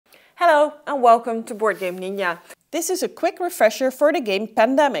Hello and welcome to BoardgameNinja. This is a quick refresher for the game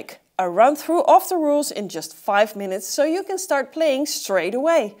Pandemic. A run through of the rules in just 5 minutes so you can start playing straight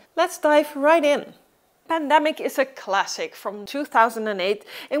away. Let's dive right in. Pandemic is a classic from 2008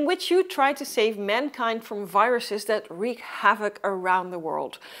 in which you try to save mankind from viruses that wreak havoc around the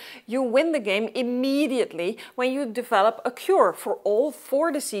world. You win the game immediately when you develop a cure for all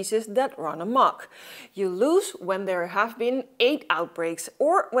 4 diseases that run amok. You lose when there have been 8 outbreaks,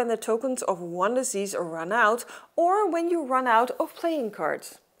 or when the tokens of one disease run out, or when you run out of playing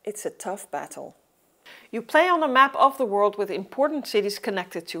cards. It's a tough battle. You play on a map of the world with important cities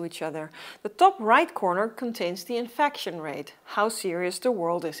connected to each other. The top right corner contains the infection rate, how serious the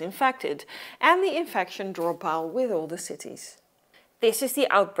world is infected, and the infection draw pile with all the cities. This is the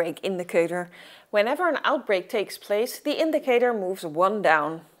outbreak indicator. Whenever an outbreak takes place, the indicator moves 1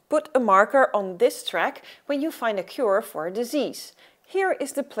 down. Put a marker on this track when you find a cure for a disease. Here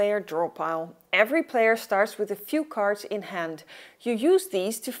is the player draw pile. Every player starts with a few cards in hand. You use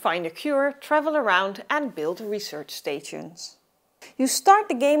these to find a cure, travel around and build research stations. You start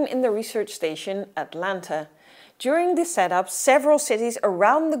the game in the research station Atlanta. During the setup, several cities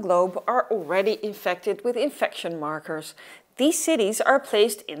around the globe are already infected with infection markers. These cities are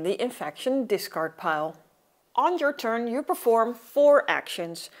placed in the infection discard pile. On your turn, you perform 4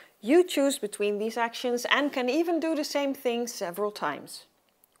 actions. You choose between these actions and can even do the same thing several times.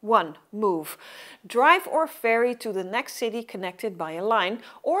 1. Move. Drive or ferry to the next city connected by a line,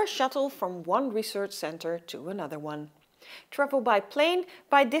 or shuttle from one research center to another one. Travel by plane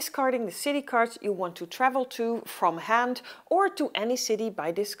by discarding the city cards you want to travel to from hand, or to any city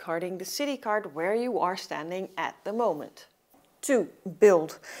by discarding the city card where you are standing at the moment. 2.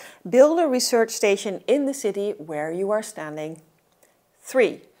 Build. Build a research station in the city where you are standing.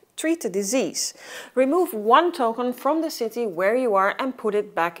 3. Treat the disease. Remove 1 token from the city where you are and put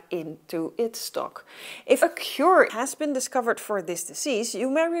it back into its stock. If a cure has been discovered for this disease, you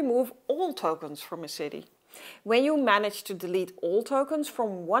may remove all tokens from a city. When you manage to delete all tokens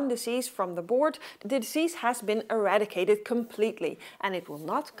from one disease from the board, the disease has been eradicated completely and it will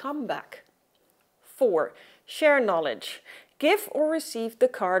not come back. 4. Share knowledge. Give or receive the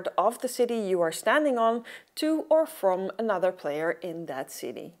card of the city you are standing on to or from another player in that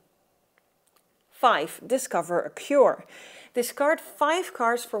city. 5. Discover a cure. Discard 5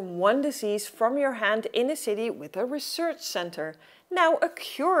 cards from one disease from your hand in a city with a research center. Now a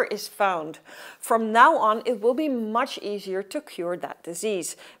cure is found. From now on it will be much easier to cure that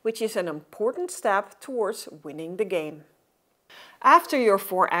disease, which is an important step towards winning the game. After your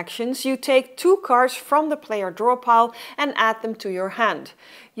 4 actions, you take 2 cards from the player draw pile and add them to your hand.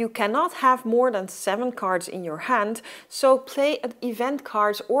 You cannot have more than 7 cards in your hand, so play event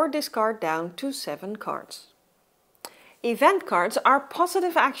cards or discard down to 7 cards. Event cards are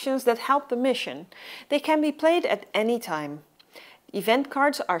positive actions that help the mission. They can be played at any time. Event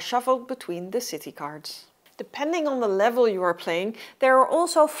cards are shuffled between the city cards. Depending on the level you are playing, there are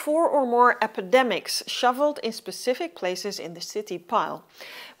also 4 or more epidemics shuffled in specific places in the city pile.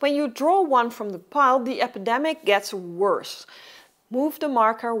 When you draw one from the pile, the epidemic gets worse. Move the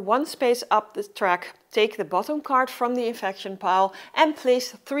marker 1 space up the track, take the bottom card from the infection pile and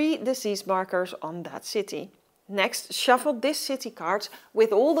place 3 disease markers on that city. Next, shuffle this city cards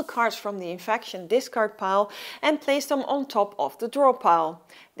with all the cards from the infection discard pile and place them on top of the draw pile.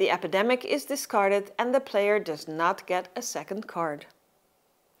 The epidemic is discarded and the player does not get a second card.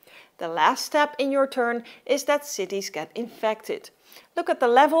 The last step in your turn is that cities get infected. Look at the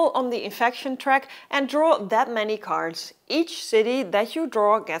level on the infection track and draw that many cards. Each city that you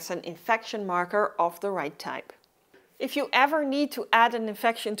draw gets an infection marker of the right type. If you ever need to add an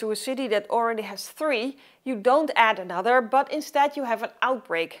infection to a city that already has 3, you don't add another, but instead you have an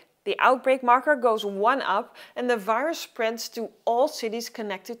outbreak. The outbreak marker goes 1 up and the virus spreads to all cities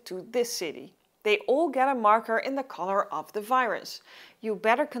connected to this city. They all get a marker in the color of the virus. You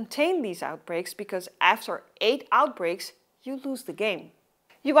better contain these outbreaks because after 8 outbreaks, you lose the game.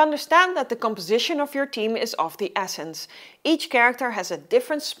 You understand that the composition of your team is of the essence. Each character has a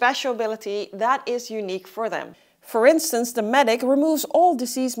different special ability that is unique for them. For instance, the medic removes all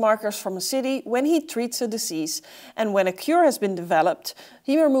disease markers from a city when he treats a disease, and when a cure has been developed,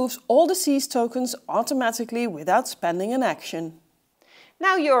 he removes all disease tokens automatically without spending an action.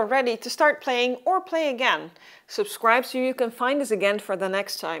 Now you are ready to start playing or play again. Subscribe so you can find us again for the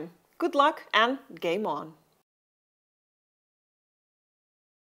next time. Good luck and game on!